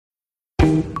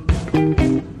Hey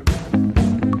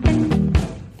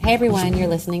everyone, you're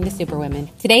listening to Superwomen.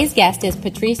 Today's guest is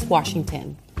Patrice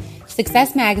Washington.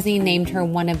 Success Magazine named her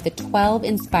one of the 12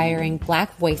 inspiring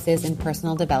Black voices in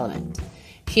personal development.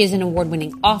 She is an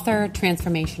award-winning author,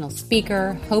 transformational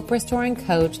speaker, hope-restoring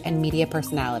coach, and media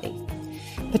personality.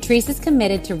 Patrice is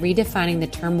committed to redefining the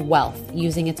term wealth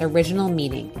using its original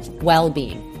meaning,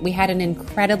 well-being. We had an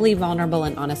incredibly vulnerable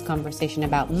and honest conversation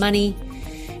about money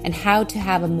and how to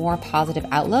have a more positive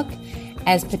outlook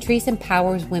as Patrice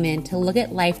empowers women to look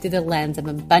at life through the lens of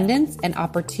abundance and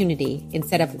opportunity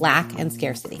instead of lack and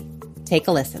scarcity. Take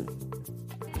a listen.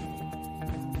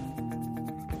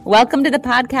 Welcome to the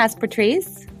podcast,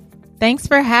 Patrice. Thanks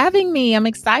for having me. I'm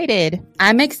excited.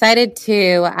 I'm excited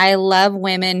too. I love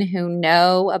women who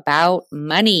know about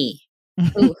money,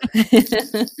 who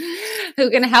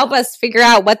can help us figure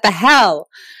out what the hell.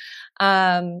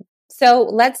 So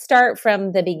let's start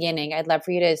from the beginning. I'd love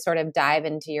for you to sort of dive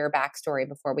into your backstory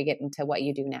before we get into what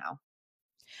you do now.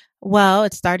 Well,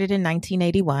 it started in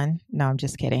 1981. No, I'm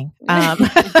just kidding.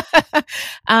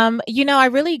 I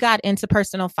really got into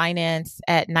personal finance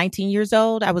at 19 years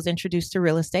old. I was introduced to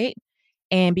real estate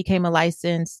and became a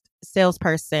licensed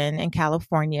salesperson in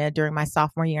California during my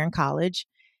sophomore year in college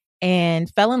and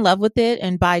fell in love with it.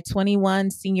 And by 21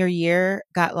 senior year,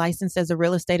 got licensed as a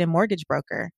real estate and mortgage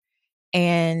broker.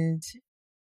 And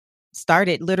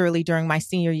started literally during my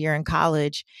senior year in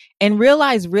college and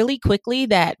realized really quickly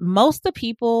that most of the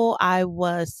people I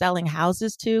was selling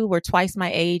houses to were twice my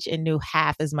age and knew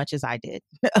half as much as I did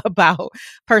about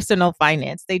personal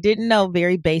finance. They didn't know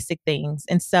very basic things.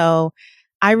 And so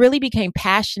I really became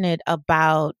passionate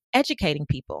about educating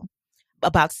people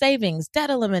about savings,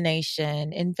 debt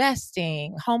elimination,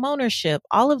 investing, home ownership,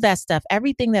 all of that stuff.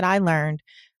 Everything that I learned,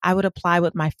 I would apply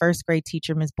what my first grade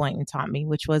teacher, Ms. Boynton, taught me,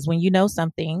 which was when you know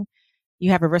something,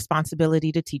 you have a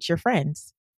responsibility to teach your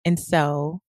friends. And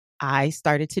so I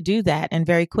started to do that. And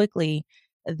very quickly,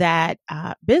 that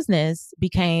business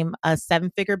became a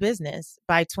 7-figure business.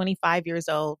 By 25 years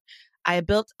old, I had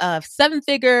built a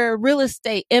 7-figure real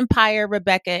estate empire,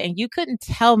 Rebecca, and you couldn't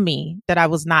tell me that I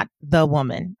was not the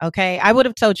woman. Okay. I would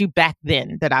have told you back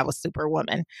then that I was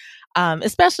Superwoman,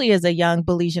 especially as a young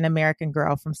Belizean American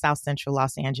girl from South Central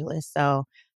Los Angeles. So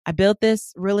I built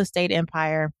this real estate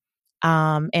empire.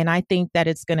 And I think that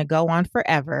it's going to go on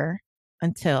forever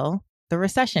until the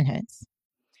recession hits.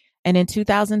 And in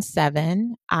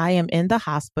 2007, I am in the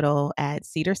hospital at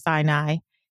Cedars-Sinai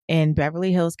in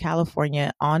Beverly Hills,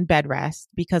 California on bed rest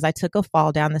because I took a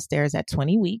fall down the stairs at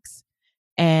 20 weeks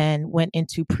and went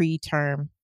into preterm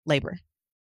labor.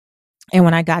 And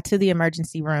when I got to the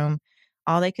emergency room,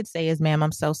 all they could say is, "Ma'am,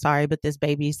 I'm so sorry, but this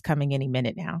baby's coming any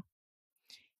minute now."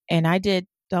 And I did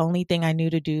the only thing I knew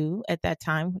to do at that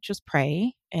time, which was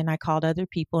pray. And I called other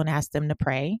people and asked them to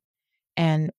pray.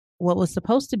 And what was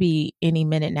supposed to be any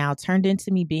minute now turned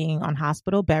into me being on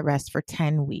hospital bed rest for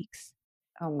 10 weeks.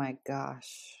 Oh my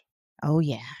gosh. Oh,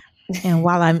 yeah. And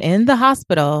while I'm in the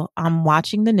hospital, I'm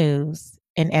watching the news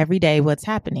and every day what's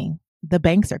happening? The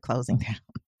banks are closing down.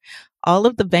 All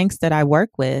of the banks that I work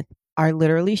with are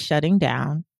literally shutting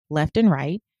down left and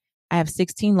right. I have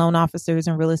 16 loan officers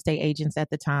and real estate agents at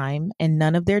the time, and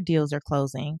none of their deals are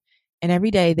closing. And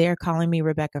every day they're calling me,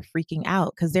 Rebecca, freaking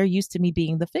out because they're used to me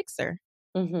being the fixer.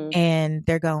 Mm-hmm. And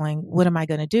they're going, what am I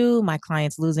going to do? My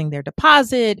client's losing their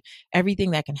deposit.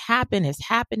 Everything that can happen is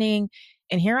happening.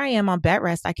 And here I am on bed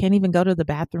rest. I can't even go to the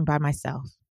bathroom by myself.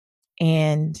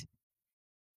 And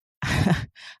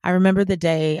I remember the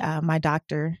day my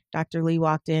Dr. Lee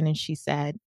walked in and she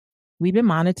said, "We've been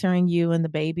monitoring you and the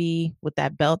baby with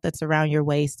that belt that's around your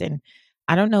waist. And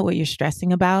I don't know what you're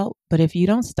stressing about, but if you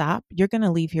don't stop, you're going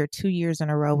to leave here 2 years in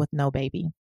a row with no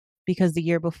baby." Because the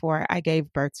year before I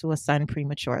gave birth to a son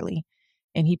prematurely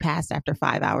and he passed after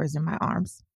 5 hours in my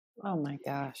arms. Oh my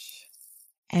gosh.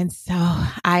 And so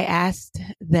I asked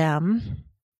them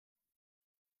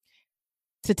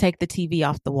to take the TV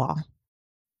off the wall.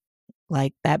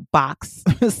 Like that box,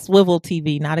 swivel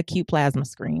TV, not a cute plasma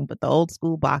screen, but the old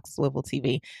school box swivel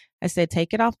TV. I said,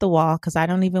 take it off the wall because I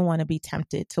don't even want to be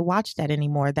tempted to watch that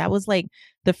anymore. That was like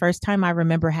the first time I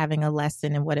remember having a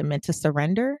lesson in what it meant to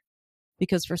surrender,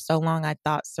 because for so long I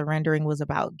thought surrendering was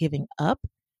about giving up.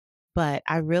 But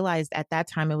I realized at that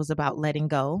time it was about letting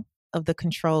go of the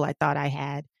control I thought I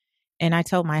had. And I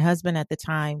told my husband at the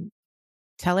time,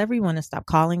 tell everyone to stop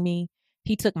calling me.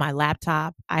 He took my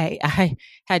laptop. I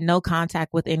had no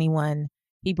contact with anyone.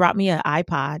 He brought me an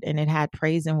iPod and it had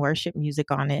praise and worship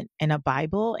music on it and a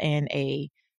Bible and a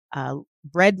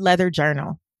red leather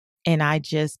journal. And I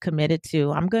just committed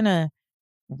to, I'm going to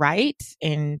write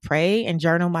and pray and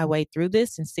journal my way through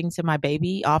this and sing to my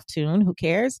baby off tune. Who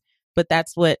cares? but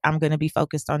that's what I'm going to be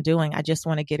focused on doing. I just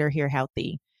want to get her here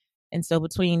healthy. And so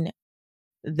between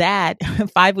that,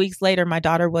 5 weeks later, my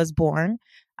daughter was born.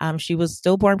 She was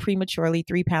still born prematurely,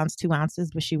 3 pounds, 2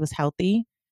 ounces, but she was healthy.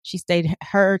 She stayed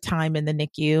her time in the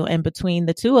NICU. And between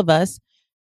the two of us,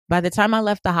 by the time I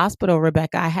left the hospital,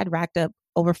 Rebecca, I had racked up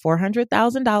over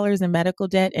 $400,000 in medical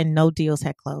debt and no deals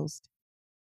had closed.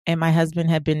 And my husband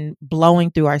had been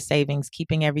blowing through our savings,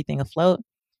 keeping everything afloat.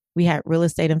 We had real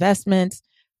estate investments.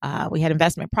 We had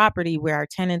investment property where our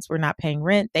tenants were not paying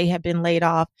rent. They had been laid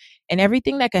off, and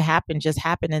everything that could happen just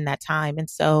happened in that time. And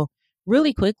so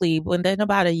really quickly, within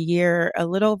about a year, a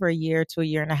little over a year to a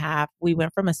year and a half, we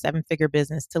went from a 7-figure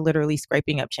business to literally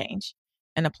scraping up change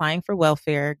and applying for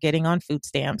welfare, getting on food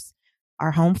stamps.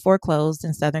 Our home foreclosed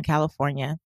in Southern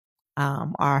California.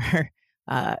 Our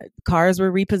cars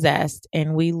were repossessed,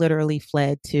 and we literally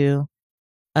fled to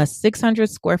a 600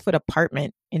 square foot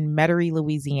apartment in Metairie,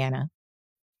 Louisiana.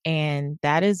 And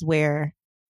that is where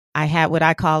I had what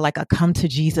I call like a come to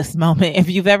Jesus moment. If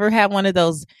you've ever had one of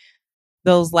those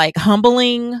like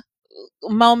humbling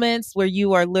moments where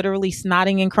you are literally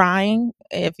snotting and crying.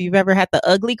 If you've ever had the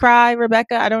ugly cry,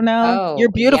 Rebecca, I don't know. Oh, you're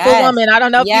a beautiful yes. woman. I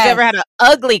don't know if you've ever had an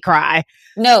ugly cry.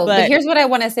 No, but here's what I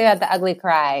want to say about the ugly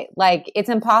cry. Like, it's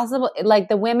impossible. Like,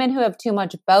 the women who have too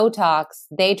much Botox,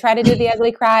 they try to do the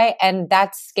ugly cry, and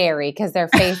that's scary because their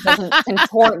face doesn't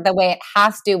contort the way it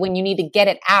has to when you need to get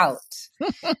it out.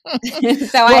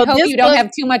 So I hope you don't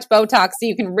have too much Botox so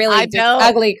you can really do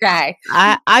ugly cry.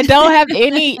 I don't have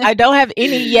any. I don't have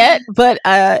any yet, but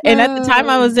and at the time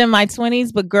I was in my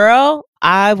 20s, but girl,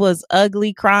 I was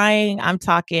ugly crying. I'm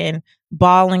talking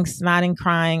bawling, snotting,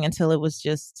 crying until it was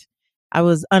just, I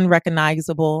was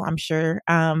unrecognizable, I'm sure.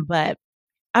 But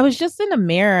I was just in the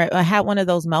mirror. I had one of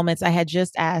those moments. I had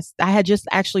just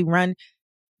actually run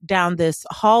down this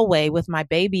hallway with my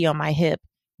baby on my hip,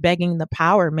 begging the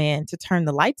power man to turn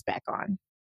the lights back on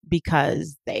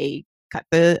because they cut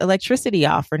the electricity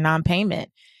off for non-payment.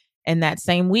 And that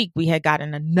same week we had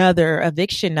gotten another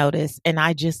eviction notice, and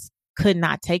I just could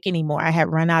not take anymore. I had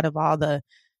run out of all the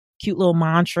cute little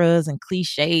mantras and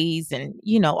cliches and,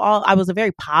 I was a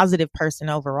very positive person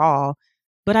overall,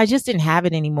 but I just didn't have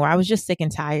it anymore. I was just sick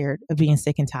and tired of being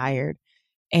sick and tired.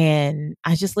 And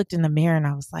I just looked in the mirror and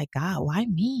I was like, God, why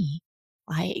me?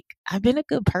 Like, I've been a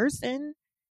good person.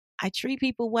 I treat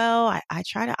people well. I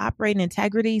try to operate in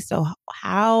integrity. So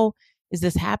how is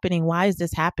this happening? Why is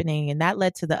this happening? And that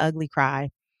led to the ugly cry.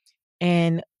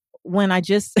 And when I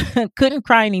just couldn't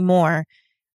cry anymore,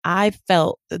 I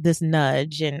felt this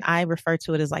nudge, and I refer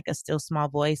to it as like a still small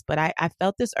voice, but I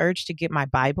felt this urge to get my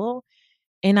Bible.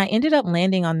 And I ended up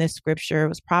landing on this scripture. It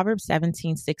was Proverbs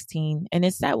 17:16. And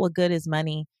it said, what good is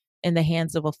money in the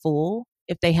hands of a fool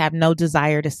if they have no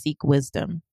desire to seek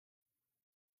wisdom?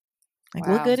 Like,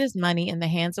 wow. What good is money in the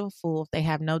hands of a fool if they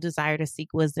have no desire to seek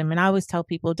wisdom? And I always tell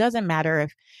people, it doesn't matter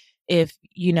if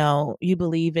you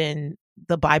believe in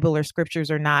the Bible or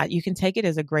scriptures or not. You can take it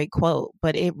as a great quote,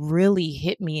 but it really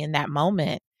hit me in that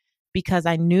moment because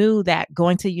I knew that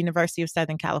going to University of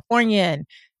Southern California and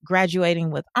graduating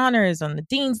with honors on the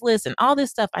dean's list and all this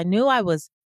stuff, I knew I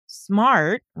was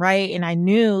smart, right? And I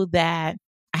knew that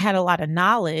I had a lot of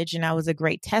knowledge and I was a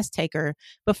great test taker.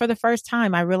 But for the first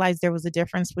time, I realized there was a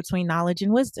difference between knowledge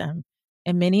and wisdom.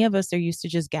 And many of us are used to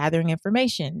just gathering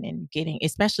information and getting,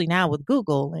 especially now with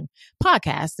Google and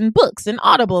podcasts and books and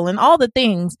Audible and all the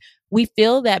things, we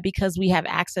feel that because we have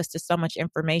access to so much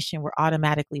information, we're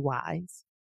automatically wise.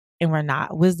 And we're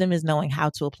not. Wisdom is knowing how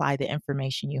to apply the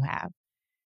information you have.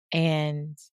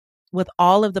 And with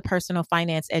all of the personal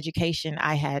finance education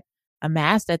I had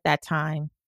amassed at that time,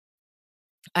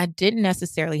 I didn't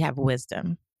necessarily have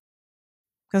wisdom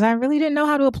because I really didn't know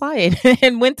how to apply it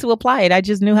and when to apply it. I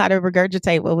just knew how to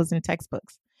regurgitate what was in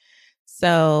textbooks.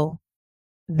 So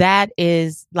that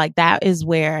is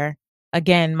where,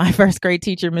 again, my first grade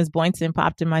teacher, Ms. Boynton,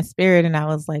 popped in my spirit. And I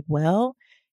was like, well,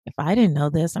 if I didn't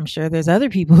know this, I'm sure there's other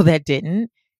people that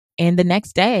didn't. And the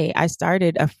next day I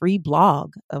started a free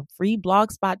blog,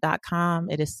 freeblogspot.com.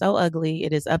 It is so ugly.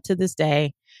 It is up to this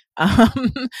day.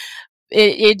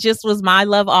 It just was my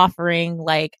love offering.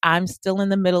 Like, I'm still in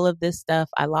the middle of this stuff.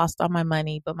 I lost all my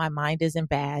money, but my mind isn't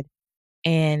bad.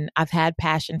 And I've had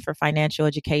passion for financial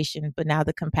education, but now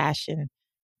the compassion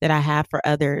that I have for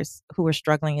others who are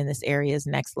struggling in this area is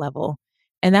next level.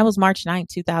 And that was March 9th,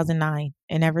 2009.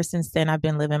 And ever since then, I've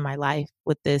been living my life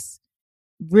with this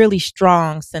really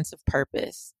strong sense of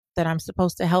purpose that I'm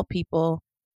supposed to help people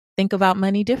think about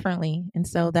money differently. And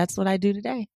so that's what I do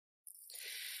today.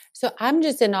 So I'm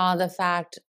just in awe of the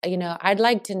fact, I'd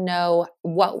like to know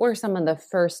what were some of the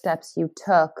first steps you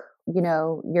took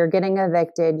you're getting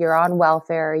evicted, you're on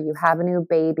welfare, you have a new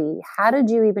baby. How did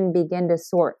you even begin to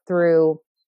sort through,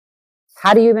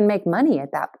 how do you even make money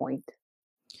at that point?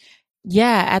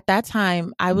 Yeah, at that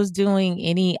time, I was doing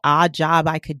any odd job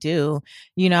I could do.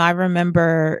 I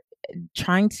remember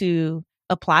trying to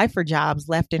apply for jobs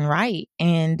left and right.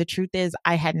 And the truth is,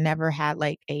 I had never had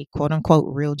like a quote unquote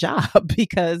real job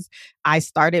because I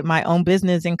started my own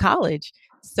business in college.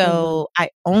 So I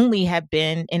only had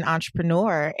been an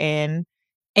entrepreneur and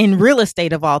in real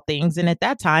estate of all things. And at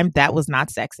that time, that was not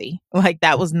sexy. Like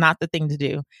that was not the thing to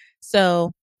do.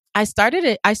 So I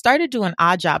started doing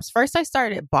odd jobs. First, I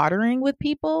started bartering with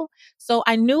people. So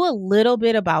I knew a little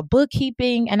bit about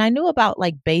bookkeeping and I knew about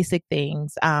like basic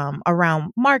things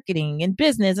around marketing and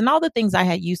business and all the things I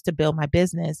had used to build my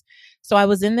business. So I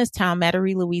was in this town,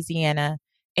 Metairie, Louisiana,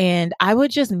 and I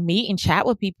would just meet and chat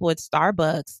with people at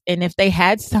Starbucks. And if they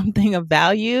had something of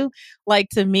value, like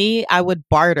to me, I would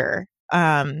barter.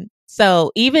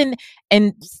 So even,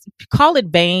 and call it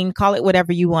vain, call it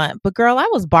whatever you want. But girl, I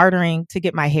was bartering to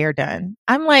get my hair done.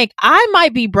 I'm like, I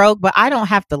might be broke, but I don't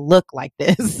have to look like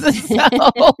this. So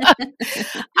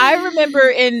I remember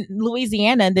in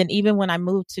Louisiana, and then even when I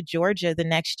moved to Georgia the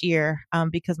next year,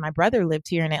 because my brother lived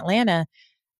here in Atlanta,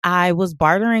 I was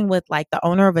bartering with like the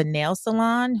owner of a nail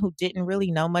salon who didn't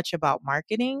really know much about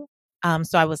marketing.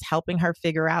 So I was helping her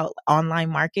figure out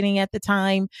online marketing at the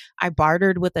time. I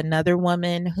bartered with another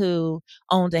woman who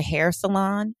owned a hair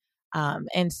salon.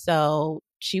 And so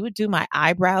she would do my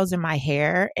eyebrows and my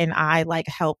hair, and I like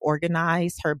help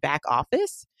organize her back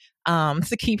office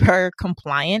to keep her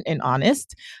compliant and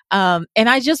honest. And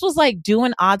I just was like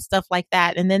doing odd stuff like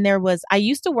that. And then I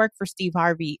used to work for Steve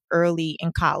Harvey early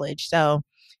in college. So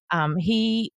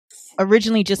he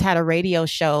originally just had a radio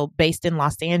show based in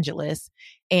Los Angeles.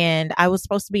 And I was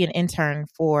supposed to be an intern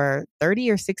for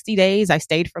 30 or 60 days. I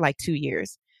stayed for like 2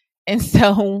 years. And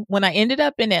so when I ended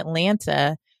up in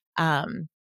Atlanta,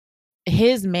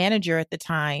 his manager at the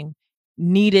time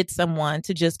needed someone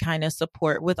to just kind of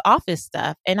support with office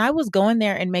stuff. And I was going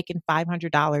there and making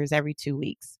 $500 every 2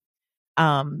 weeks.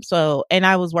 And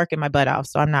I was working my butt off.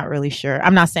 So I'm not really sure.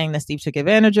 I'm not saying that Steve took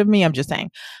advantage of me. I'm just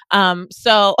saying.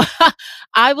 So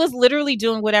I was literally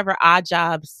doing whatever odd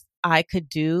jobs I could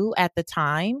do at the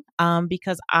time,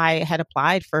 because I had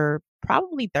applied for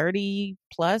probably 30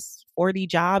 plus 40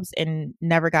 jobs and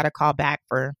never got a call back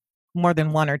for more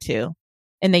than one or two.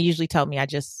 And they usually told me I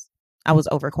was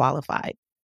overqualified.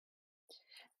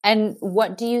 And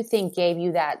what do you think gave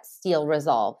you that steel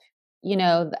resolve?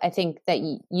 I think that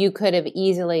you could have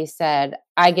easily said,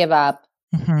 I give up.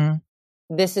 Mm-hmm.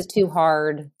 This is too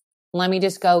hard. Let me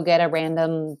just go get a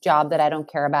random job that I don't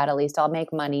care about. At least I'll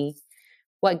make money.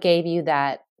 What gave you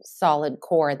that solid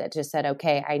core that just said,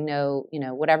 okay, I know,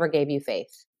 whatever gave you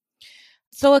faith?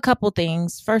 So a couple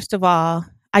things. First of all,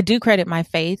 I do credit my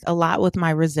faith a lot with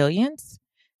my resilience.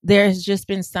 There's just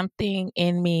been something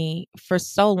in me for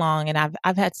so long, and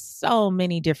I've had so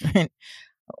many different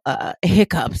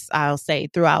hiccups, I'll say,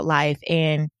 throughout life.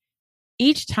 And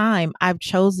each time I've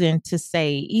chosen to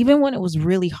say, even when it was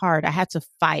really hard, I had to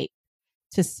fight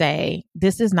to say,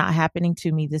 this is not happening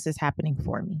to me. This is happening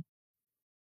for me.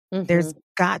 Mm-hmm. There's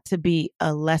got to be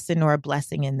a lesson or a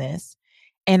blessing in this.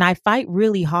 And I fight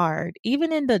really hard,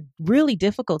 even in the really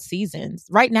difficult seasons.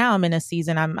 Right now, I'm in a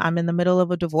season, I'm in the middle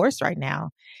of a divorce right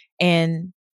now.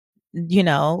 And,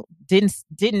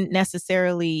 didn't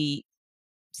necessarily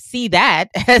see that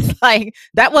as like,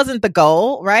 that wasn't the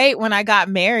goal, right? When I got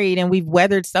married, and we've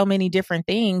weathered so many different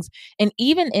things. And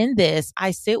even in this,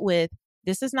 I sit with,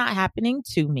 this is not happening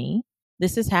to me.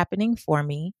 This is happening for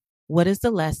me. What is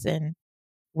the lesson?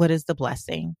 What is the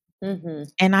blessing? Mm-hmm.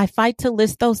 And I fight to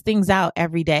list those things out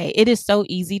every day. It is so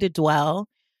easy to dwell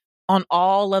on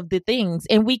all of the things,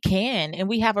 and we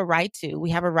have a right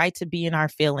to be in our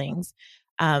feelings.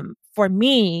 For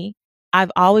me,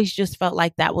 I've always just felt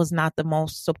like that was not the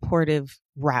most supportive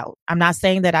route. I'm not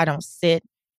saying that I don't sit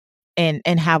and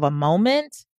have a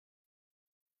moment,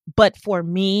 but for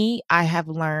me, I have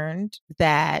learned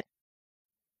that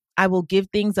I will give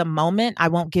things a moment. I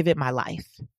won't give it my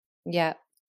life. Yeah.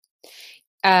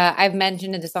 I've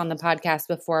mentioned this on the podcast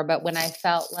before, but when I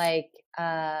felt like,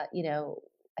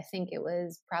 I think it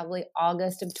was probably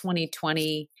August of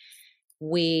 2020,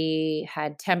 we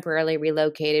had temporarily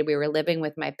relocated. We were living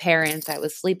with my parents. I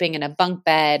was sleeping in a bunk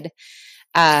bed.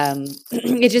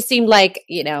 It just seemed like,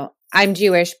 I'm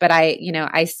Jewish, but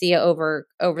I see over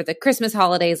the Christmas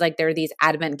holidays, like there are these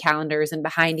advent calendars, and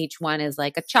behind each one is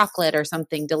like a chocolate or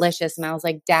something delicious. And I was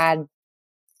like, Dad,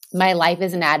 my life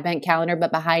is an advent calendar,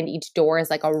 but behind each door is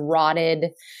like a rotted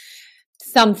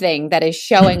something that is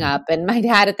showing up. And my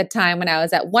dad at the time, when I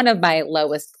was at one of my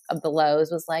lowest of the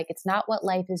lows, was like, it's not what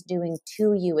life is doing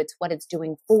to you, it's what it's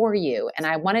doing for you. And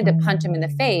I wanted to punch him in the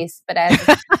face, but as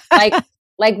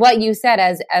like what you said,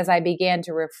 as I began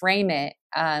to reframe it,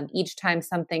 each time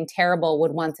something terrible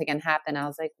would once again happen, I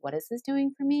was like, what is this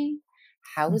doing for me?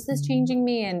 How is this changing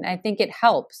me? And I think it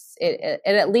helps. It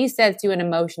at least sets you an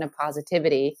emotion of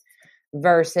positivity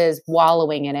versus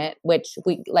wallowing in it, which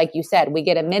we, like you said, we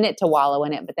get a minute to wallow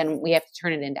in it, but then we have to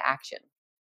turn it into action.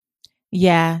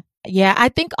 Yeah. Yeah. I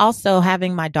think also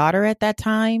having my daughter at that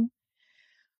time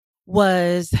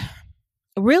was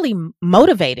really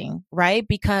motivating, right?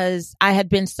 Because I had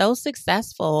been so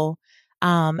successful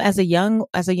as a young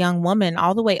woman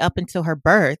all the way up until her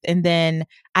birth. And then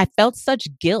I felt such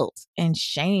guilt and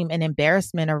shame and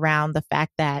embarrassment around the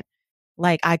fact that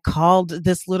like I called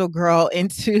this little girl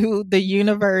into the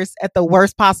universe at the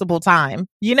worst possible time.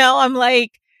 You know, I'm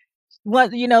like,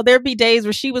 what, you know, there'd be days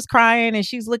where she was crying and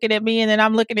she's looking at me and then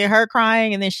I'm looking at her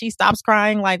crying and then she stops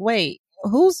crying like, wait,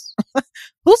 who's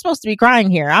supposed to be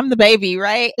crying here? I'm the baby,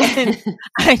 right? And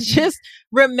I just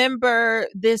remember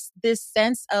this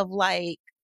sense of like,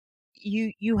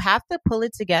 you have to pull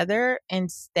it together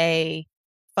and stay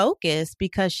focused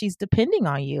because she's depending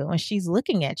on you and she's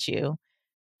looking at you.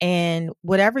 And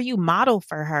whatever you model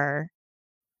for her,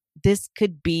 this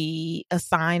could be a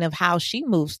sign of how she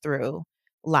moves through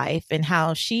life and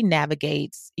how she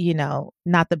navigates, you know,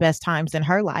 not the best times in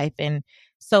her life. And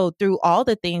so through all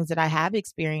the things that I have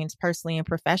experienced personally and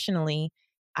professionally,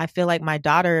 I feel like my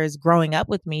daughter is growing up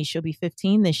with me. She'll be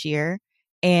 15 this year.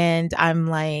 And I'm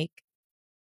like,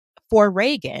 for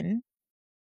Reagan,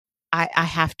 I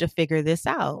have to figure this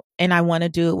out. And I want to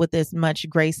do it with as much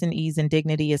grace and ease and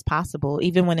dignity as possible,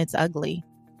 even when it's ugly.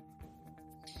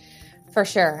 For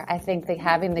sure. I think that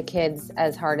having the kids,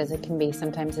 as hard as it can be,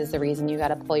 sometimes is the reason you got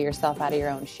to pull yourself out of your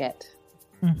own shit.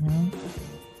 Mm-hmm.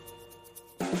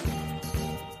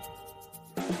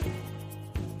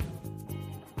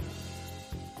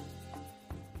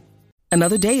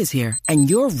 Another day is here, and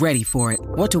you're ready for it.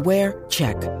 What to wear?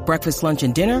 Check. Breakfast, lunch,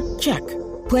 and dinner? Check.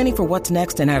 Planning for what's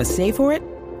next and how to save for it?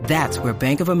 That's where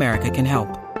Bank of America can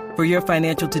help. For your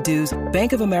financial to-dos,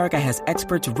 Bank of America has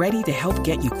experts ready to help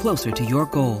get you closer to your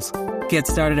goals. Get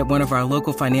started at one of our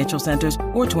local financial centers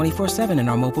or 24/7 in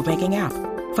our mobile banking app.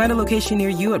 Find a location near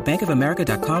you at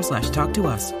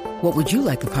bankofamerica.com/talktous. What would you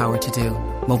like the power to do?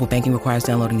 Mobile banking requires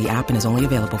downloading the app and is only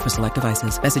available for select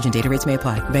devices. Message and data rates may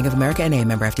apply. Bank of America N.A.,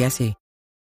 member FDIC.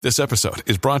 This episode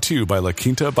is brought to you by La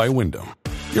Quinta by Wyndham.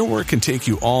 Your work can take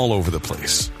you all over the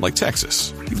place, like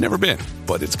Texas. You've never been,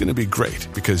 but it's going to be great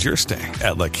because you're staying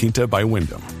at La Quinta by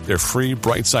Wyndham. Their free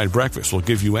Bright Side breakfast will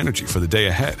give you energy for the day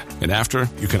ahead. And after,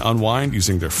 you can unwind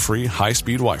using their free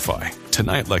high-speed Wi-Fi.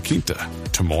 Tonight, La Quinta.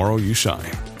 Tomorrow, you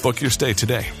shine. Book your stay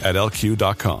today at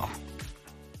LQ.com.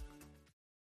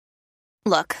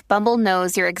 Look, Bumble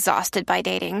knows you're exhausted by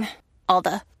dating. All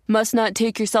the must not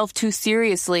take yourself too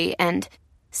seriously and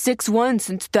 6'1"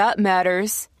 since that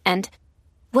matters. And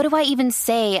what do I even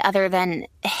say other than,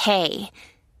 hey?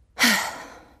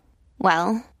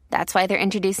 Well, that's why they're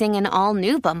introducing an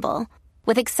all-new Bumble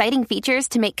with exciting features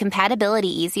to make compatibility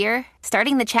easier,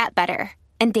 starting the chat better,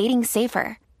 and dating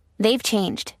safer. They've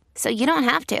changed, so you don't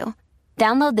have to.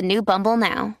 Download the new Bumble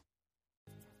now.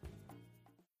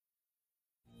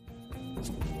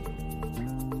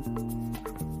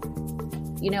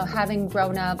 You know, having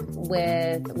grown up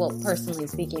with, well, personally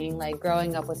speaking, like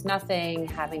growing up with nothing,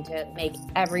 having to make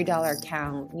every dollar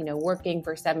count, you know, working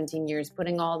for 17 years,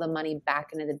 putting all the money back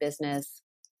into the business,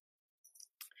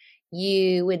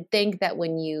 you would think that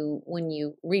when you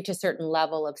reach a certain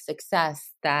level of success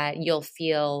that you'll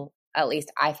feel, at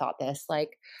least I thought this,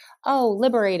 like, oh,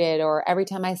 liberated, or every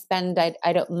time I spend I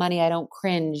don't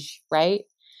cringe, right?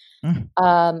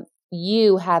 Mm-hmm.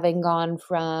 You having gone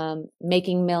from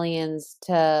making millions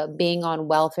to being on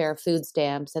welfare, food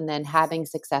stamps, and then having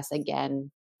success again.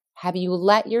 Do you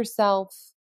let yourself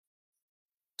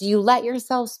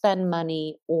spend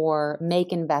money or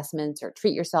make investments or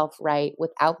treat yourself right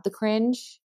without the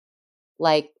cringe?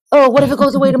 Like, oh, what if it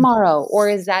goes away tomorrow? Or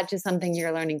is that just something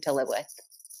you're learning to live with?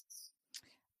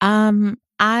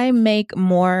 I make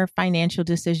more financial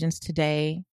decisions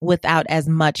today without as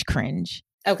much cringe.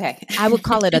 Okay. I would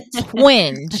call it a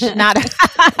twinge, it's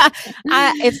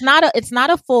not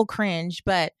a full cringe,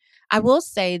 but I will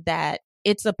say that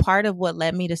it's a part of what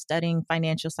led me to studying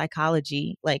financial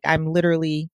psychology. Like, I'm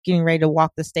literally getting ready to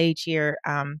walk the stage here.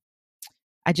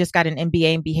 I just got an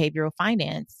MBA in behavioral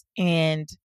finance, and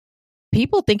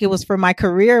people think it was for my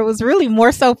career. It was really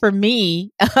more so for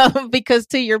me, because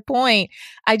to your point,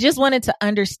 I just wanted to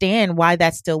understand why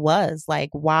that still was. Like,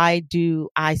 why do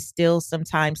I still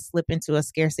sometimes slip into a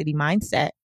scarcity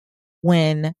mindset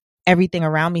when everything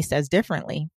around me says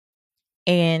differently?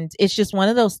 And it's just one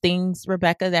of those things,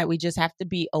 Rebecca, that we just have to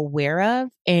be aware of.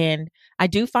 And I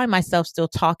do find myself still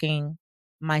talking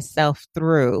myself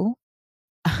through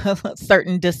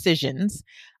certain decisions,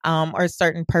 or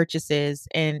certain purchases,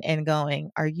 and going,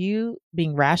 are you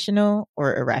being rational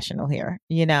or irrational here?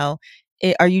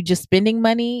 Are you just spending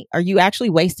money? Are you actually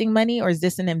wasting money, or is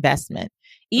this an investment?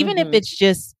 Even if it's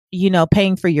just,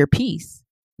 paying for your peace,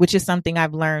 which is something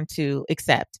I've learned to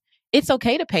accept. It's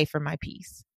okay to pay for my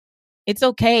peace. It's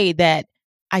okay that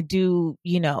I do,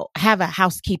 have a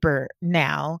housekeeper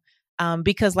now.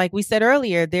 Because like we said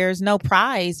earlier, there's no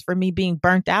prize for me being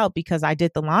burnt out because I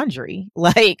did the laundry,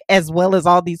 like, as well as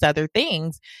all these other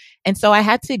things. And so I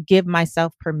had to give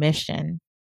myself permission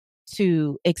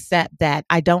to accept that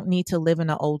I don't need to live in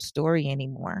an old story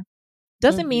anymore.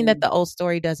 Doesn't mean that the old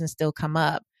story doesn't still come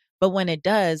up, but when it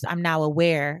does, I'm now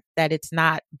aware that it's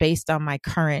not based on my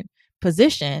current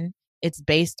position. It's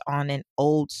based on an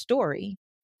old story.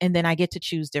 And then I get to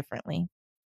choose differently.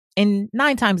 And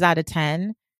 9 times out of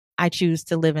 10, I choose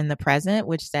to live in the present,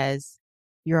 which says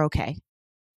you're okay.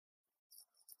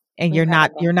 And you're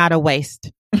not a waste.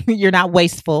 You're not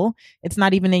wasteful. It's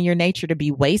not even in your nature to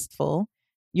be wasteful.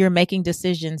 You're making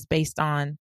decisions based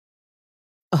on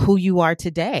who you are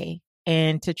today.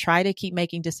 And to try to keep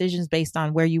making decisions based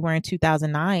on where you were in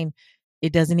 2009,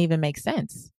 it doesn't even make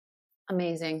sense.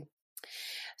 Amazing.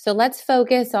 So let's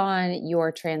focus on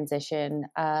your transition.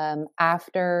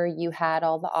 After you had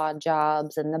all the odd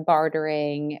jobs and the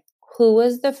bartering, who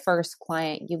was the first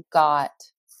client you got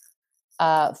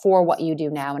for what you do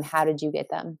now, and how did you get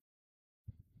them?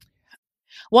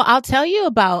 Well, I'll tell you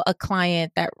about a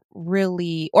client that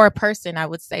really, or a person I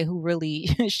would say, who really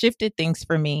shifted things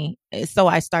for me. So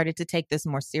I started to take this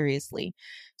more seriously.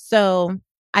 So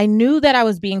I knew that I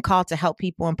was being called to help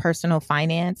people in personal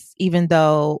finance, even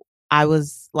though I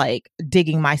was like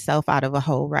digging myself out of a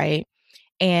hole, right?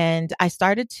 And I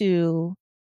started to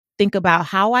think about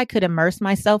how I could immerse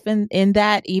myself in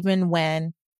that, even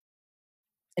when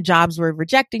jobs were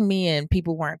rejecting me and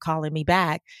people weren't calling me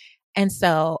back. And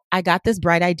so I got this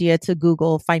bright idea to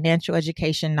Google financial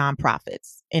education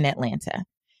nonprofits in Atlanta.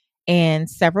 And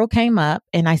several came up,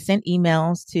 and I sent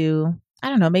emails to, I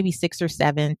don't know, maybe 6 or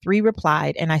 7. 3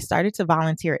 replied, and I started to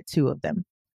volunteer at 2 of them.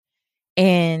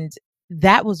 And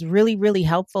that was really, really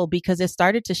helpful because it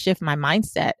started to shift my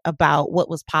mindset about what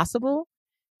was possible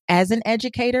as an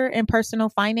educator in personal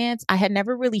finance. I had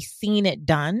never really seen it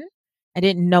done. I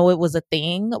didn't know it was a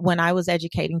thing. When I was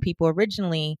educating people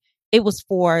originally, it was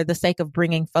for the sake of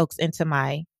bringing folks into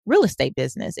my real estate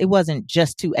business. It wasn't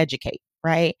just to educate,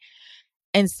 right?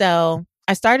 And so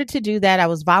I started to do that. I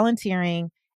was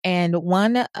volunteering, and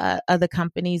one of the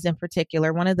companies in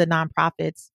particular, one of the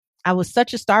nonprofits, I was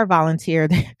such a star volunteer.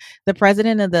 The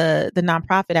president of the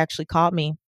nonprofit actually called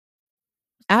me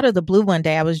out of the blue one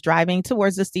day. I was driving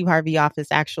towards the Steve Harvey office,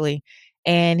 actually.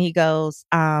 And he goes,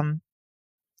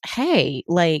 hey,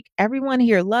 like, everyone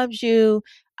here loves you.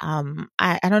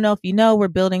 I don't know if you know, we're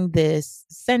building this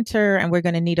center and we're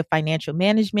going to need a financial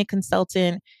management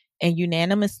consultant. And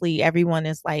unanimously, everyone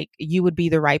is like, you would be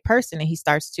the right person. And he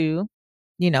starts to,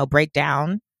 break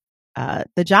down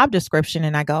the job description.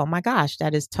 And I go, oh my gosh,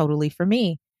 that is totally for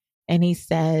me. And he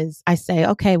says, I say,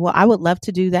 okay, well, I would love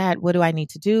to do that. What do I need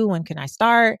to do? When can I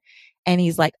start? And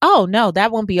he's like, oh no,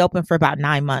 that won't be open for about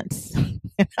 9 months.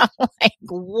 And I'm like,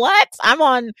 what? I'm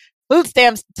on food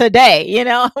stamps today.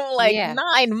 I'm like,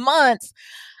 9 months.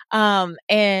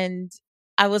 And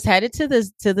I was headed to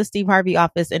the Steve Harvey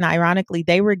office. And ironically,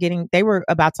 they were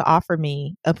about to offer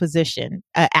me a position,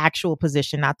 an actual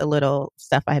position, not the little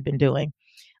stuff I had been doing.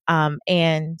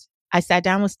 And I sat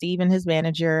down with Steve and his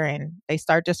manager, and they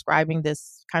start describing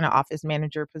this kind of office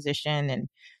manager position. And,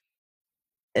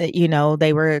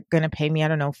 they were going to pay me, I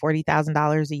don't know,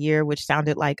 $40,000 a year, which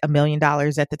sounded like $1 million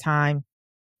at the time.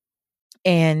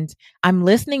 And I'm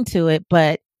listening to it,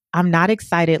 but I'm not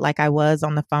excited like I was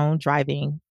on the phone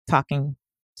driving, talking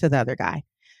to the other guy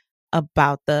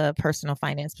about the personal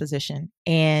finance position.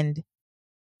 And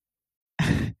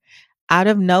out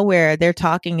of nowhere, they're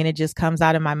talking and it just comes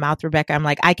out of my mouth, Rebecca. I'm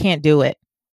like, I can't do it.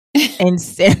 and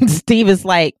Steve is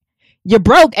like, you're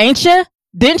broke, ain't you?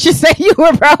 Didn't you say you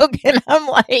were broke? And I'm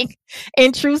like,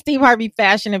 in true Steve Harvey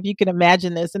fashion, if you can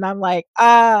imagine this. And I'm like,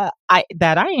 I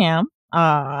am.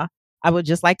 I would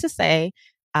just like to say,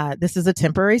 this is a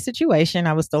temporary situation.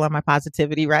 I was still on my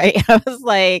positivity, right? I was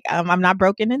like, I'm not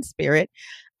broken in spirit.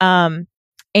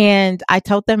 And I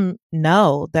told them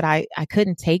no, that I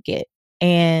couldn't take it.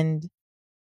 And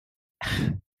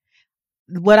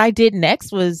what I did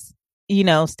next was,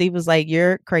 Steve was like,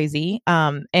 you're crazy.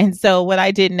 And so what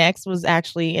I did next was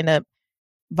actually end up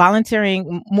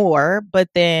volunteering more, but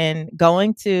then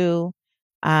going to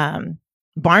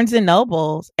Barnes and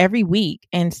Nobles every week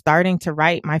and starting to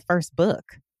write my first book,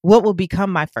 what will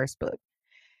become my first book.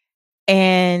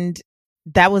 And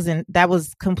that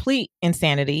was complete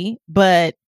insanity.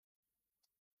 But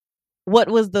what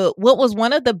was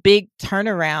one of the big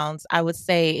turnarounds, I would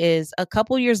say, is a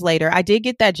couple years later, I did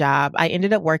get that job. I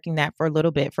ended up working that for a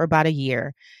little bit, for about a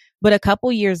year. But a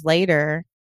couple years later,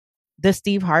 the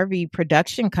Steve Harvey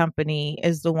production company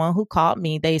is the one who called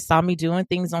me. They saw me doing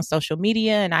things on social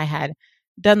media, and I had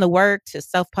done the work to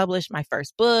self-publish my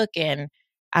first book. And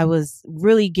I was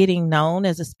really getting known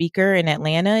as a speaker in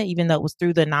Atlanta, even though it was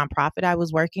through the nonprofit I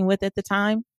was working with at the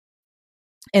time.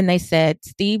 And they said,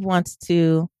 Steve wants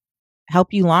to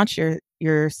help you launch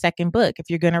your second book. If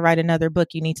you're going to write another book,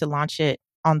 you need to launch it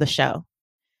on the show.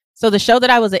 So the show that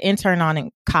I was an intern on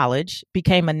in college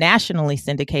became a nationally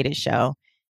syndicated show.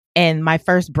 And my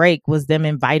first break was them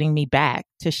inviting me back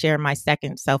to share my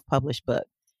second self-published book.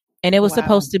 And it was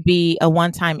supposed to be a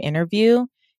one-time interview.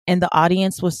 And the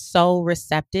audience was so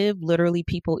receptive, literally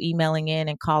people emailing in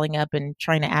and calling up and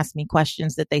trying to ask me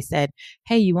questions that they said,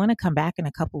 hey, you want to come back in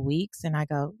a couple weeks? And I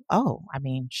go, oh, I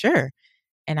mean, sure.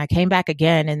 And I came back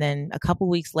again. And then a couple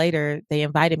weeks later, they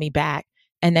invited me back.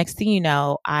 And next thing you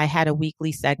know, I had a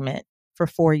weekly segment for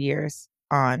 4 years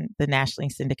on the nationally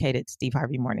syndicated Steve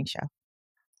Harvey Morning Show.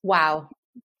 Wow.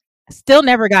 Still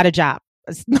never got a job.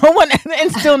 No one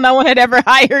had ever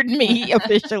hired me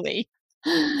officially.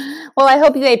 Well, I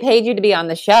hope they paid you to be on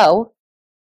the show.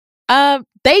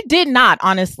 They did not,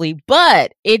 honestly,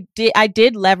 but I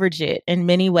did leverage it in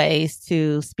many ways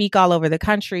to speak all over the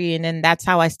country. And then that's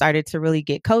how I started to really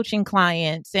get coaching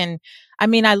clients. And I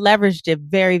mean, I leveraged it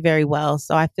very, very well.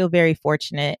 So I feel very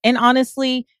fortunate. And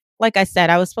honestly, like I said,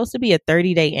 I was supposed to be a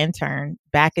 30-day intern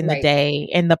back in the day,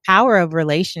 and the power of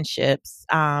relationships,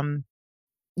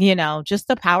 just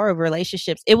the power of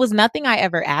relationships. It was nothing I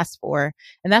ever asked for.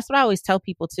 And that's what I always tell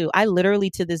people too. I literally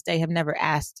to this day have never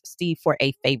asked Steve for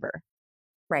a favor.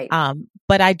 Right.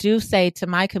 But I do say to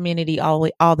my community all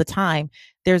the time,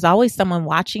 there's always someone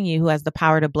watching you who has the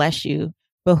power to bless you,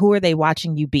 but who are they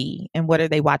watching you be? And what are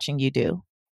they watching you do?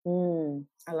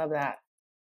 I love that.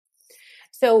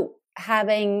 So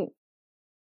having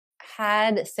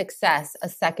had success a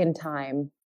second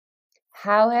time,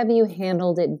 how have you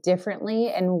handled it differently?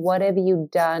 And what have you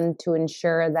done to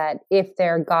ensure that if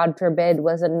there, God forbid,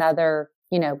 was another,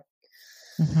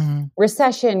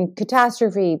 recession,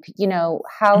 catastrophe,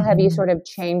 how have you sort of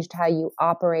changed how you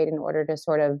operate in order to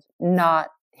sort of not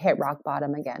hit rock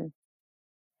bottom again?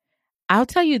 I'll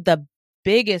tell you the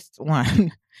biggest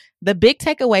one. The big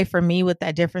takeaway for me with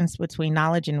that difference between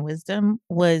knowledge and wisdom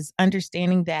was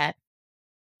understanding that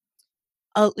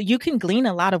you can glean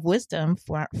a lot of wisdom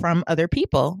from other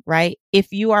people, right?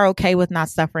 If you are okay with not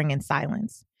suffering in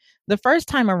silence. The first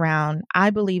time around, I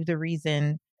believe the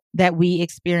reason that we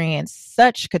experienced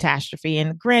such catastrophe,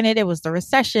 and granted, it was the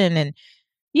recession, and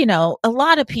a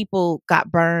lot of people got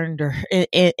burned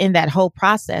in that whole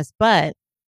process, but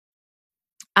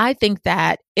I think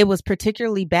that it was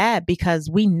particularly bad because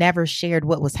we never shared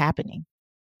what was happening.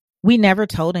 We never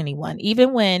told anyone.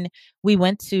 Even when we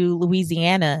went to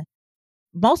Louisiana,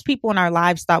 most people in our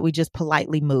lives thought we just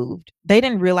politely moved. They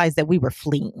didn't realize that we were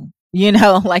fleeing,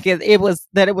 like it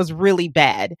was really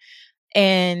bad.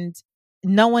 And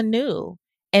no one knew.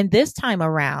 And this time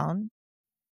around,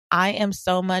 I am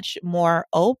so much more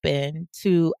open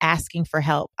to asking for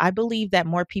help. I believe that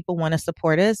more people want to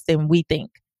support us than we think,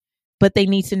 but they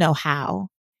need to know how.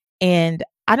 And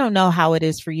I don't know how it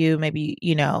is for you, maybe,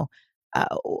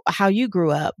 how you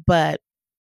grew up, but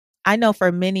I know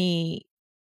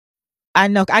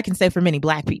I can say for many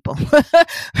Black people,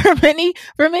 for many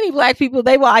Black people,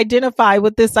 they will identify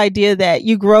with this idea that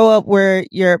you grow up where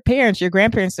your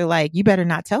grandparents are like, you better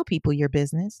not tell people your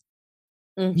business.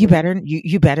 You better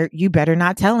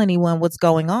not tell anyone what's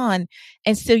going on.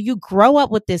 And so you grow up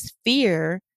with this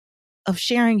fear of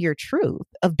sharing your truth,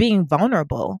 of being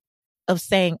vulnerable, of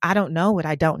saying, I don't know what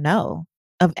I don't know,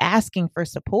 of asking for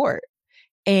support.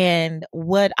 And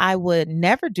what I would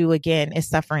never do again is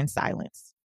suffer in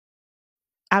silence.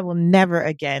 I will never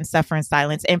again suffer in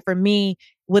silence. And for me,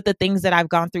 with the things that I've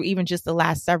gone through, even just the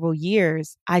last several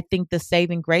years, I think the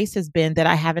saving grace has been that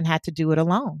I haven't had to do it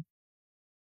alone.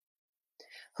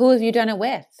 Who have you done it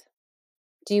with?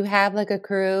 Do you have like a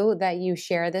crew that you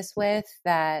share this with,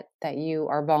 that you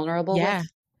are vulnerable with?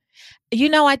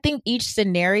 I think each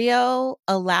scenario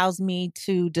allows me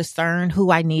to discern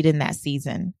who I need in that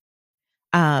season.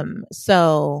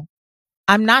 So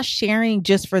I'm not sharing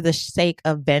just for the sake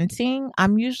of venting.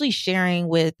 I'm usually sharing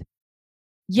with,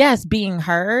 yes, being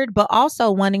heard, but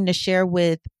also wanting to share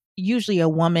with usually a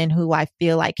woman who I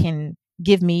feel like can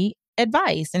give me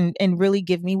advice and really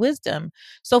give me wisdom.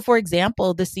 So for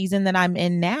example, the season that I'm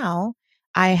in now,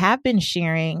 I have been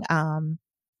sharing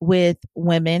with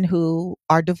women who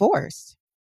are divorced,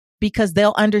 because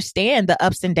they'll understand the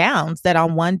ups and downs, that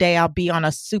on one day I'll be on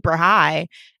a super high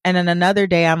and then another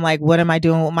day I'm like, what am I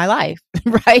doing with my life?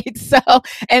 Right. So,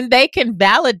 and they can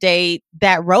validate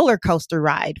that roller coaster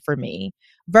ride for me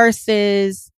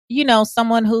versus,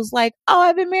 someone who's like, oh,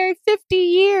 I've been married 50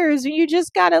 years and you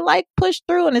just got to like push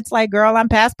through. And it's like, girl, I'm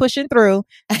past pushing through.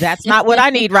 That's not what I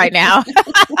need right now.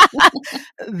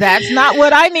 That's not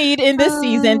what I need in this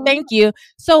season. Thank you.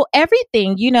 So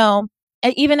everything,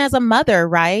 even as a mother,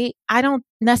 right? I don't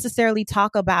necessarily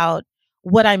talk about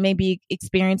what I may be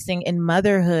experiencing in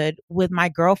motherhood with my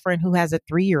girlfriend who has a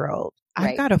 3-year-old. Right.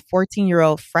 I've got a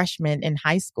 14-year-old freshman in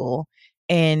high school,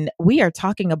 and we are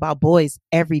talking about boys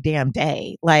every damn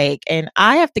day. And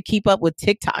I have to keep up with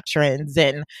TikTok trends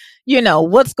and,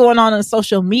 what's going on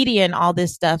social media and all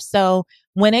this stuff. So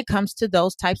when it comes to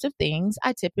those types of things,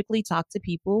 I typically talk to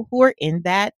people who are in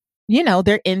that,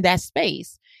 they're in that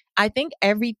space. I think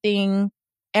every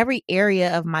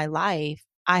area of my life,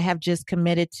 I have just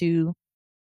committed to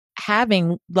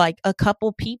having like a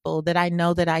couple people that I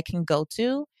know that I can go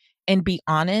to and be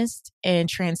honest and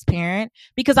transparent,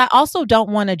 because I also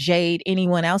don't want to jade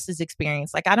anyone else's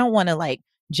experience. Like, I don't want to like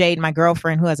jade my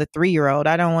girlfriend who has a 3-year-old.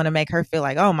 I don't want to make her feel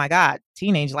like, oh my God,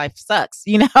 teenage life sucks,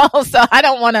 So I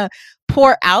don't want to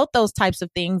pour out those types of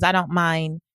things. I don't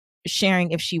mind sharing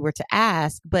if she were to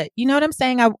ask, but you know what I'm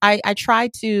saying? I try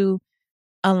to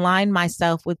align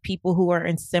myself with people who are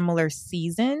in similar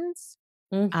seasons,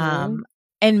 and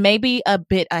maybe a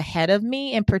bit ahead of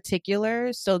me in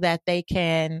particular, so that they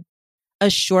can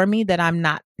assure me that I'm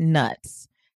not nuts.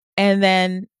 And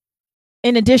then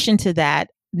in addition to that,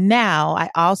 now I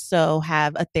also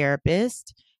have a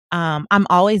therapist. I'm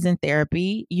always in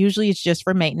therapy. Usually it's just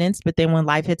for maintenance, but then when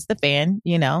life hits the fan,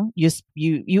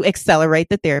 you accelerate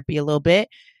the therapy a little bit.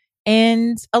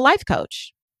 And a life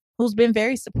coach who's been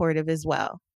very supportive as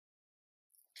well.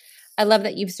 I love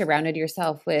that you've surrounded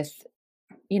yourself with,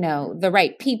 the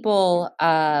right people.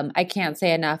 I can't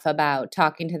say enough about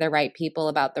talking to the right people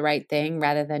about the right thing,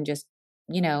 rather than just,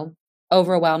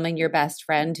 overwhelming your best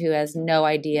friend who has no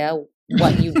idea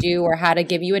what you do or how to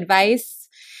give you advice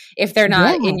if they're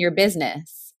not in your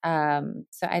business. So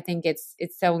I think it's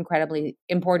so incredibly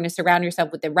important to surround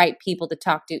yourself with the right people to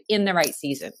talk to in the right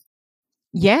season.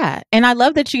 Yeah. And I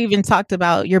love that you even talked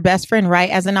about your best friend, right?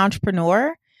 As an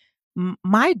entrepreneur,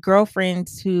 my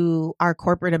girlfriends who are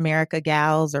corporate America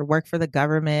gals or work for the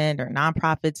government or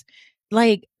nonprofits,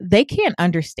 like, they can't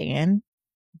understand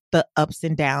the ups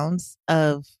and downs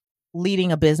of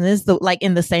leading a business like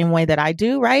in the same way that I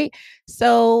do. Right.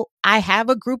 So I have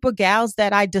a group of gals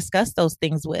that I discuss those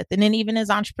things with. And then even as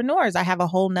entrepreneurs, I have a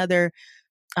whole nother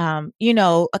a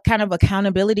kind of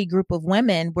accountability group of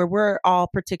women where we're all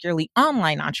particularly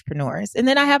online entrepreneurs. And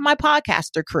then I have my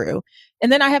podcaster crew,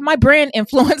 and then I have my brand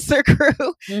influencer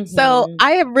crew. So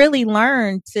I have really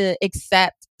learned to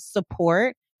accept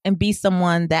support and be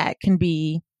someone that can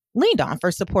be leaned on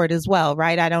for support as well.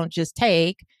 Right. I don't just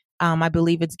take, I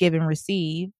believe it's give and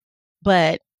receive,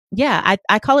 but yeah,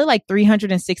 I call it like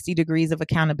 360 degrees of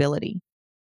accountability.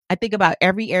 I think about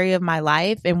every area of my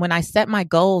life. And when I set my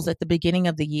goals at the beginning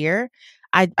of the year,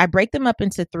 I break them up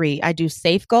into 3. I do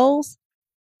safe goals,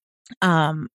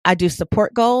 I do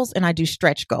support goals, and I do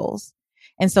stretch goals.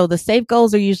 And so the safe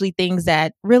goals are usually things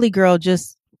that really, girl,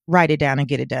 just write it down and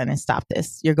get it done and stop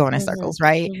this. You're going in circles,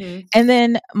 right? And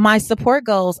then my support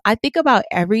goals, I think about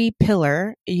every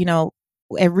pillar,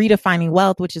 at Redefining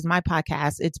Wealth, which is my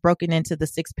podcast. It's broken into the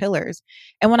 6 pillars.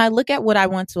 And when I look at what I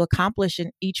want to accomplish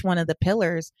in each one of the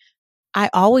pillars, I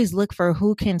always look for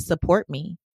who can support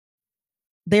me.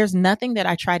 There's nothing that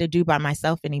I try to do by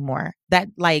myself anymore. That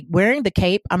like wearing the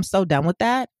cape, I'm so done with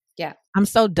that. Yeah. I'm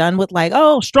so done with like,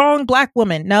 oh, strong Black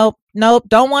woman. Nope.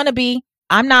 Don't want to be.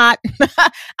 I'm not.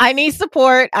 I need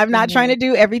support. I'm not trying to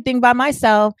do everything by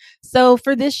myself. So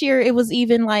for this year, it was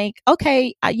even like,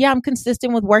 okay, yeah, I'm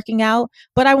consistent with working out,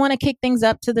 but I want to kick things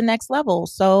up to the next level.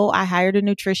 So I hired a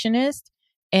nutritionist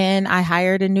and I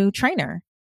hired a new trainer,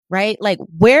 right? Like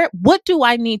what do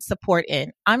I need support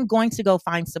in? I'm going to go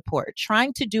find support.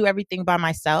 Trying to do everything by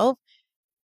myself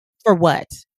for what?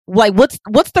 Like,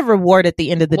 what's the reward at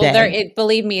the end of the day?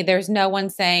 Believe me, there's no one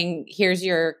saying, here's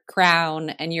your crown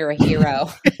and you're a hero.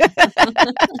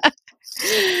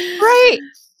 Right.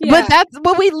 Yeah.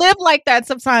 But we live like that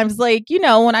sometimes. Like,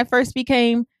 when I first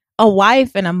became a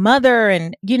wife and a mother,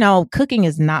 and, cooking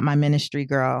is not my ministry,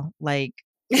 girl. Like,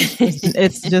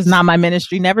 it's just not my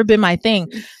ministry, never been my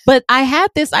thing. But I had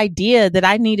this idea that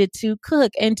I needed to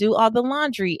cook and do all the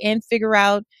laundry and figure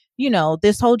out,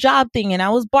 this whole job thing. And I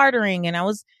was bartering, and I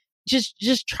was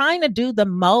just trying to do the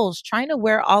most, trying to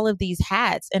wear all of these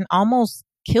hats, and almost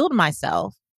killed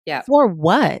myself. Yeah. For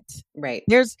what? Right.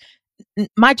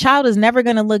 My child is never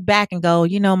going to look back and go,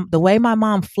 the way my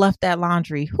mom fluffed that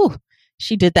laundry, whew,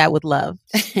 she did that with love.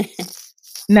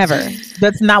 Never.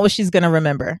 That's not what she's going to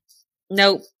remember.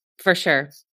 Nope, for sure.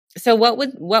 So what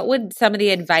would some of the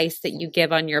advice that you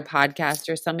give on your podcast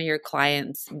or some of your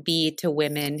clients be to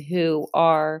women who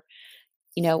are,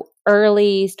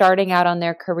 early, starting out on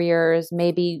their careers,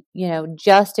 maybe,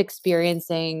 just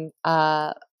experiencing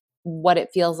what it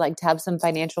feels like to have some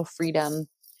financial freedom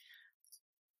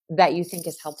that you think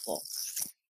is helpful?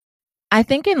 I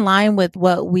think in line with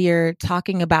what we're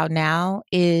talking about now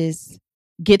is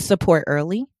get support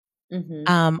early.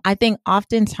 Mm-hmm. I think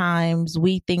oftentimes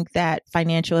we think that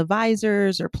financial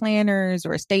advisors or planners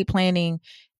or estate planning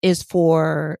is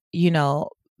for,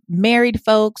 married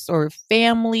folks or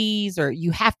families, or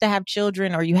you have to have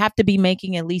children, or you have to be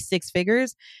making at least 6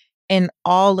 figures. And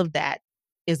all of that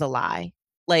is a lie.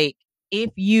 Like, if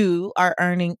you are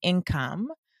earning income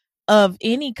of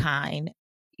any kind,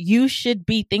 you should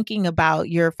be thinking about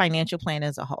your financial plan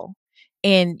as a whole.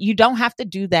 And you don't have to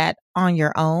do that on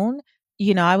your own.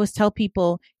 I always tell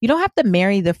people, you don't have to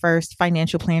marry the first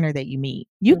financial planner that you meet.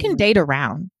 You can date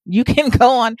around. You can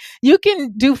you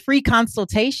can do free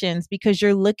consultations, because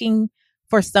you're looking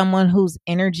for someone whose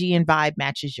energy and vibe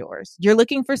matches yours. You're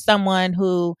looking for someone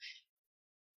who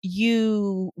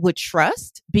you would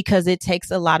trust, because it takes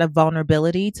a lot of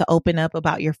vulnerability to open up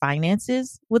about your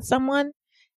finances with someone.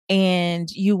 And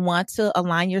you want to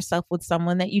align yourself with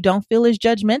someone that you don't feel is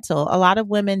judgmental. A lot of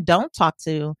women don't talk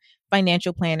to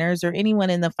financial planners or anyone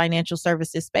in the financial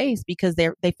services space because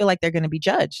they feel like they're going to be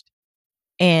judged.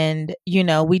 And,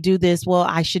 we do this, well,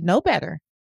 I should know better.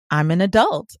 I'm an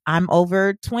adult. I'm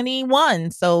over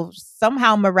 21. So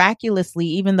somehow miraculously,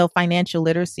 even though financial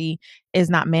literacy is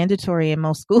not mandatory in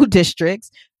most school districts,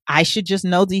 I should just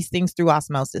know these things through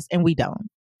osmosis. And we don't.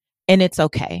 And it's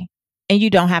okay. And you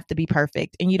don't have to be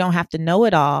perfect, and you don't have to know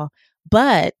it all.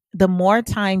 But the more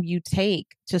time you take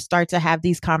to start to have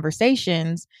these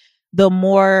conversations, the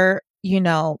more,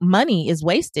 money is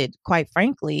wasted, quite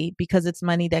frankly, because it's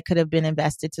money that could have been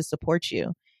invested to support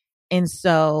you. And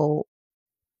so,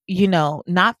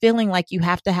 not feeling like you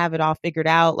have to have it all figured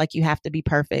out, like you have to be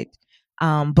perfect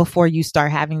before you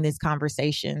start having these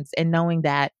conversations, and knowing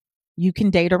that you can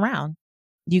date around.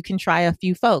 You can try a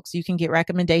few folks. You can get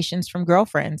recommendations from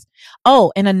girlfriends.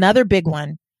 Oh, and another big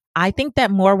one. I think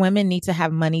that more women need to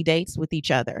have money dates with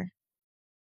each other.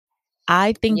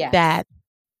 I think that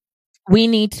we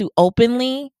need to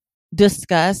openly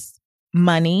discuss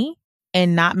money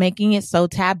and not making it so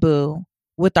taboo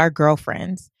with our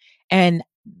girlfriends. And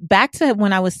back to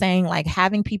when I was saying, like,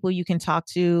 having people you can talk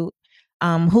to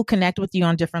who connect with you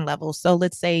on different levels. So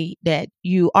let's say that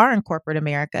you are in corporate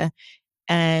America,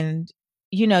 and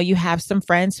you have some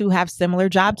friends who have similar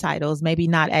job titles, maybe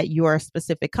not at your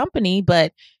specific company,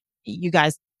 but you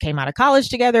guys came out of college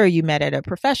together, or you met at a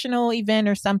professional event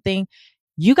or something.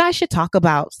 You guys should talk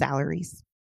about salaries,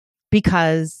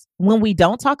 because when we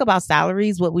don't talk about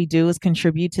salaries, what we do is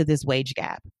contribute to this wage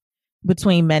gap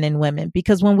between men and women.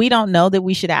 Because when we don't know that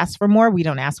we should ask for more, we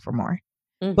don't ask for more.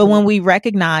 Mm-hmm. But when we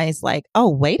recognize, like, oh,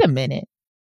 wait a minute,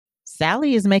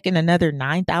 Sally is making another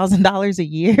 $9,000 a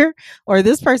year, or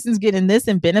this person's getting this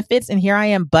in benefits, and here I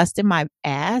am busting my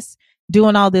ass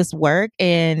doing all this work.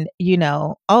 And,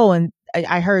 and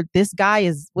I heard this guy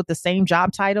is with the same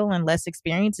job title and less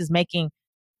experience is making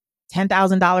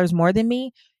 $10,000 more than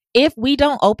me. If we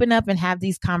don't open up and have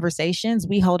these conversations,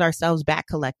 we hold ourselves back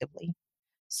collectively.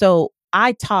 So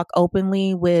I talk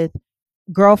openly with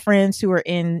girlfriends who are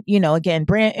in, again,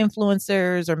 brand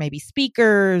influencers, or maybe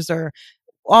speakers, or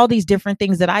all these different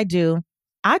things that I do.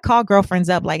 I call girlfriends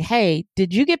up like, hey,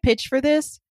 did you get pitched for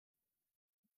this?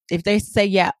 If they say,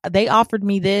 yeah, they offered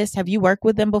me this. Have you worked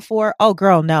with them before? Oh,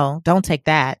 girl, no, don't take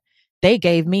that. They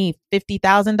gave me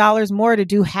 $50,000 more to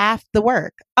do half the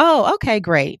work. Oh, okay,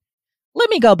 great. Let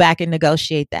me go back and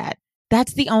negotiate that.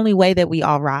 That's the only way that we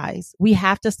all rise. We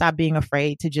have to stop being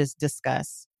afraid to just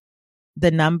discuss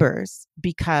the numbers,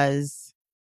 because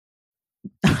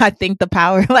I think the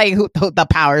power, like the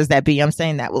powers that be, I'm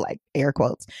saying that with like air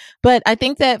quotes, but I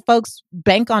think that folks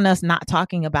bank on us not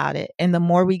talking about it. And the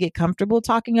more we get comfortable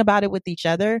talking about it with each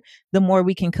other, the more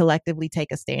we can collectively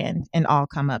take a stand and all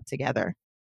come up together.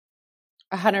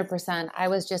 100%. I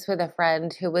was just with a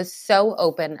friend who was so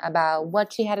open about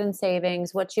what she had in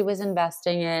savings, what she was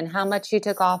investing in, how much she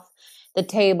took off the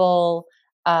table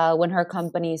when her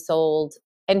company sold.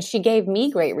 And she gave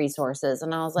me great resources.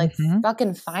 And I was like,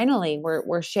 fucking finally,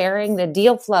 we're sharing the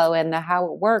deal flow and the how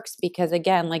it works. Because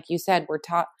again, like you said, we're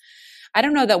taught, I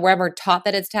don't know that we're ever taught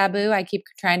that it's taboo. I keep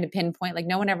trying to pinpoint, like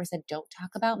no one ever said, don't talk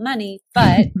about money,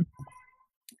 but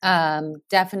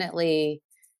definitely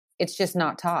it's just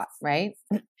not taught, right?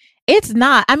 It's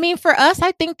not. I mean, for us,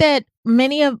 I think that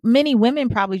many women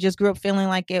probably just grew up feeling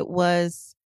like it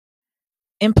was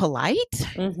impolite.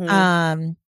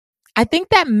 I think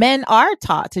that men are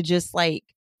taught to just like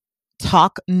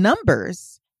talk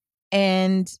numbers,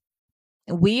 and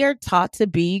we are taught to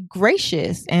be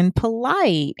gracious and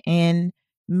polite and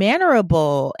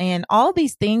mannerable and all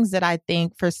these things that I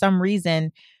think for some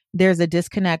reason there's a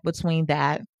disconnect between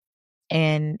that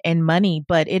and money,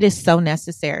 but it is so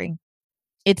necessary.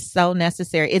 It's so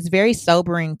necessary. It's very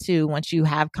sobering too once you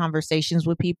have conversations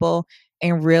with people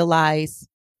and realize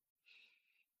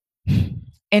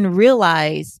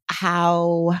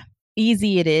how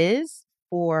easy it is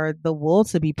for the wool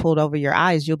to be pulled over your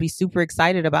eyes. You'll be super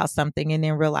excited about something and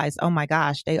then realize, oh my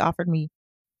gosh, they offered me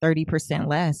 30%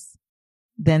 less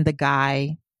than the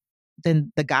guy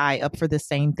up for the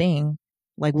same thing.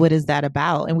 Like, what is that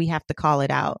about? And we have to call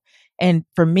it out. And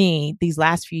for me, these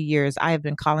last few years, I have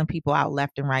been calling people out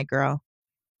left and right, girl.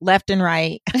 Left and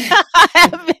right.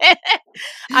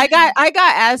 I got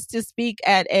asked to speak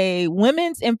at a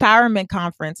women's empowerment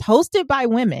conference hosted by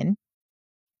women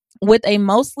with a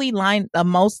mostly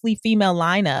female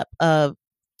lineup of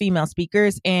female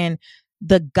speakers. And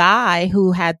the guy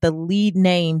who had the lead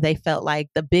name, they felt like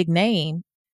the big name,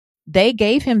 they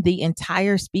gave him the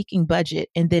entire speaking budget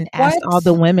and then asked all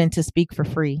the women to speak for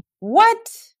free.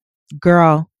 What?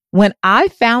 Girl, when I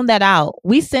found that out,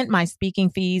 we sent my speaking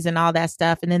fees and all that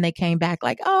stuff. And then they came back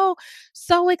like, oh,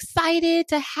 so excited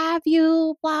to have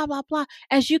you, blah, blah, blah.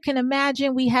 As you can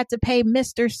imagine, we had to pay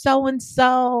Mr.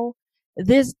 So-and-so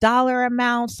this dollar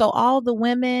amount. So all the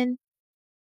women,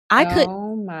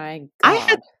 oh my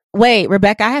God. Wait,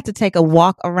 Rebecca, I had to take a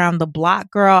walk around the block,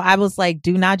 girl. I was like,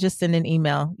 do not just send an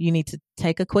email. You need to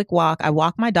take a quick walk. I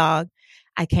walked my dog.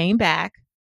 I came back.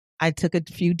 I took a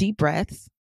few deep breaths.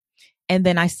 And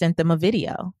then I sent them a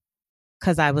video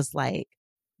because I was like,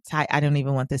 I don't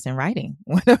even want this in writing.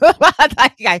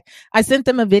 I sent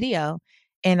them a video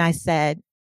and I said,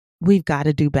 we've got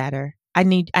to do better. I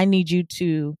need you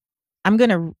to, I'm going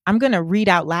to read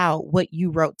out loud what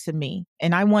you wrote to me.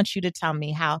 And I want you to tell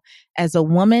me how, as a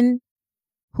woman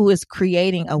who is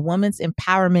creating a women's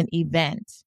empowerment event,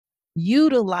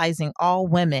 utilizing all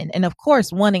women, and of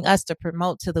course, wanting us to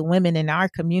promote to the women in our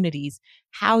communities,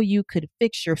 how you could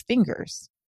fix your fingers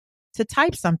to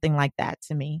type something like that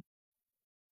to me.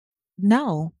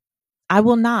 No, I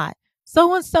will not.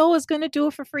 So-and-so is going to do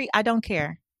it for free. I don't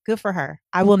care. Good for her.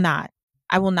 I will not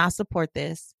support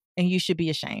this. And you should be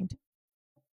ashamed.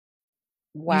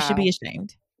 Wow. You should be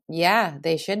ashamed. Yeah,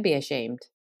 they should be ashamed.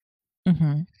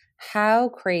 Mm-hmm. How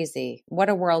crazy. What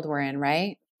a world we're in,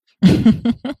 right?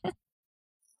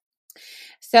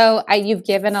 So you've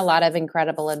given a lot of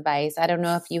incredible advice. I don't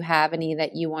know if you have any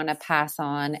that you want to pass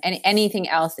on, and anything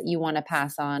else that you want to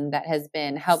pass on that has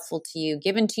been helpful to you,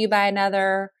 given to you by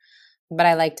another. But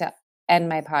I like to end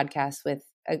my podcast with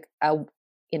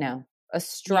a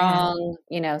strong,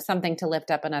 something to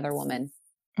lift up another woman.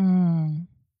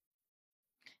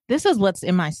 This is what's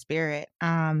in my spirit.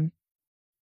 I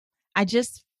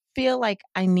just feel like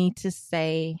I need to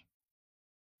say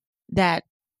that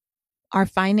our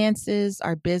finances,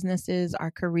 our businesses,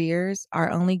 our careers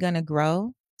are only going to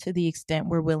grow to the extent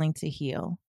we're willing to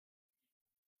heal.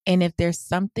 And if there's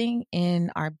something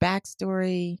in our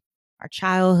backstory, our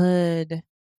childhood,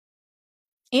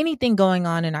 anything going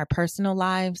on in our personal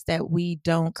lives that we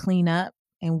don't clean up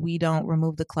and we don't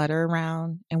remove the clutter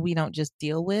around and we don't just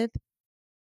deal with,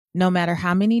 no matter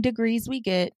how many degrees we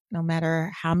get, no matter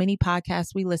how many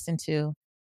podcasts we listen to,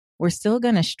 we're still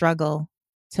going to struggle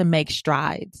to make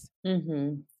strides.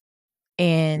 Mm-hmm.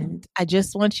 And I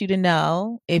just want you to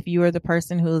know, if you are the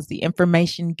person who is the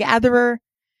information gatherer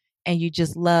and you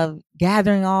just love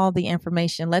gathering all the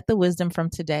information, let the wisdom from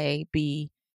today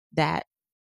be that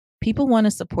people want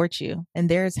to support you and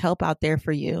there's help out there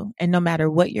for you. And no matter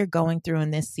what you're going through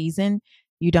in this season,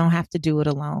 you don't have to do it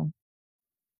alone.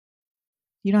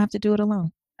 You don't have to do it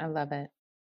alone. I love it.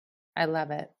 I love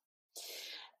it.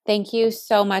 Thank you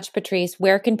so much, Patrice.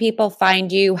 Where can people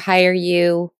find you, hire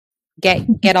you,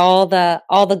 get all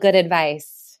the good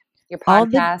advice? Your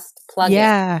podcast, plug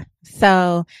it.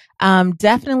 So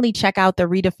definitely check out the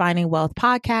Redefining Wealth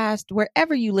podcast,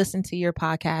 wherever you listen to your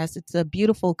podcast. It's a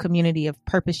beautiful community of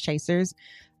purpose chasers.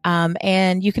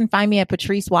 And you can find me at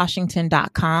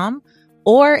patricewashington.com.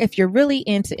 Or if you're really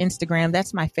into Instagram,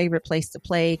 that's my favorite place to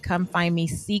play. Come find me,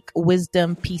 Seek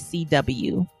Wisdom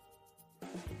PCW.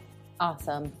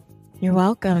 Awesome. You're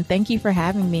welcome. Thank you for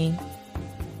having me.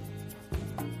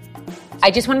 I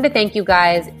just wanted to thank you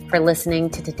guys for listening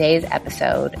to today's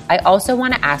episode. I also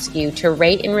want to ask you to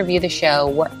rate and review the show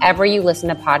wherever you listen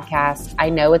to podcasts. I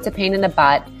know it's a pain in the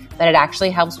butt, but it actually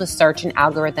helps with search and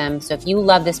algorithms. So if you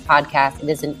love this podcast, it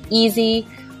is an easy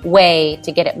way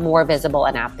to get it more visible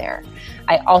and out there.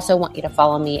 I also want you to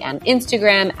follow me on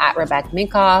Instagram at Rebecca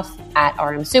Minkoff, at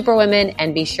RM Superwomen,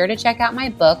 and be sure to check out my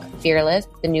book, Fearless,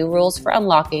 The New Rules for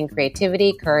Unlocking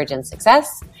Creativity, Courage, and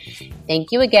Success.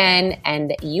 Thank you again,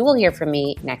 and you will hear from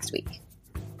me next week.